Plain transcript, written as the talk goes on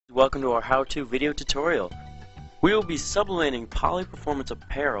Welcome to our how-to video tutorial. We will be sublimating poly-performance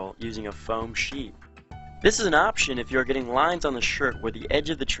apparel using a foam sheet. This is an option if you are getting lines on the shirt where the edge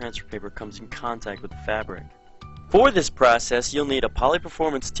of the transfer paper comes in contact with the fabric. For this process, you'll need a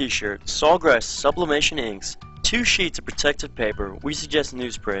poly-performance t-shirt, Sawgrass sublimation inks, 2 sheets of protective paper, we suggest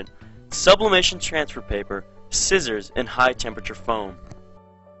newsprint, sublimation transfer paper, scissors, and high-temperature foam.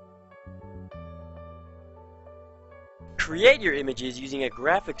 Create your images using a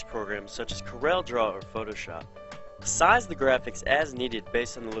graphics program such as CorelDRAW or Photoshop. Size the graphics as needed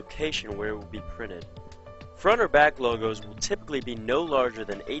based on the location where it will be printed. Front or back logos will typically be no larger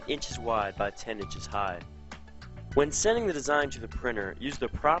than 8 inches wide by 10 inches high. When sending the design to the printer, use the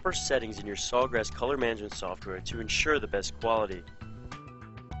proper settings in your Sawgrass color management software to ensure the best quality.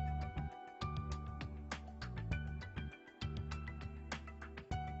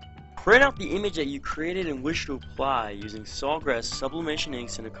 Print out the image that you created and wish to apply using Sawgrass sublimation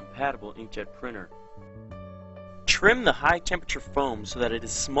inks and a compatible inkjet printer. Trim the high temperature foam so that it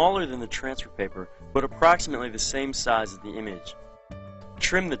is smaller than the transfer paper, but approximately the same size as the image.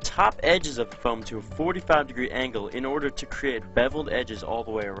 Trim the top edges of the foam to a 45-degree angle in order to create beveled edges all the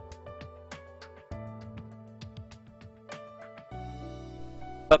way around.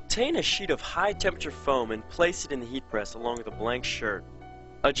 Obtain a sheet of high temperature foam and place it in the heat press along with a blank shirt.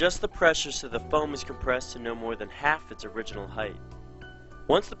 Adjust the pressure so the foam is compressed to no more than half its original height.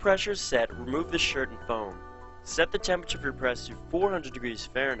 Once the pressure is set, remove the shirt and foam. Set the temperature of your press to 400 degrees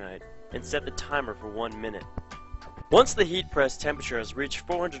Fahrenheit and set the timer for 1 minute. Once the heat press temperature has reached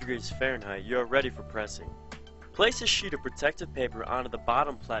 400 degrees Fahrenheit, you are ready for pressing. Place a sheet of protective paper onto the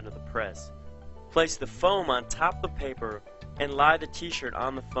bottom platen of the press. Place the foam on top of the paper and lie the t-shirt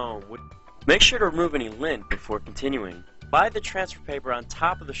on the foam. Make sure to remove any lint before continuing. Lie the transfer paper on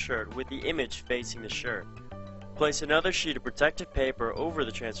top of the shirt with the image facing the shirt. Place another sheet of protective paper over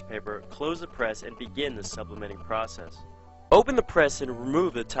the transfer paper, close the press, and begin the sublimating process. Open the press and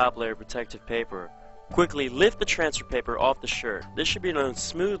remove the top layer of protective paper. Quickly lift the transfer paper off the shirt. This should be done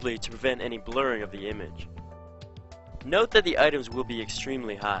smoothly to prevent any blurring of the image. Note that the items will be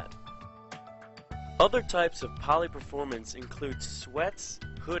extremely hot. Other types of poly-performance include sweats,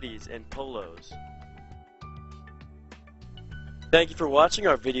 hoodies, and polos. Thank you for watching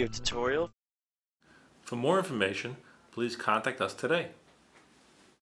our video tutorial. For more information, please contact us today.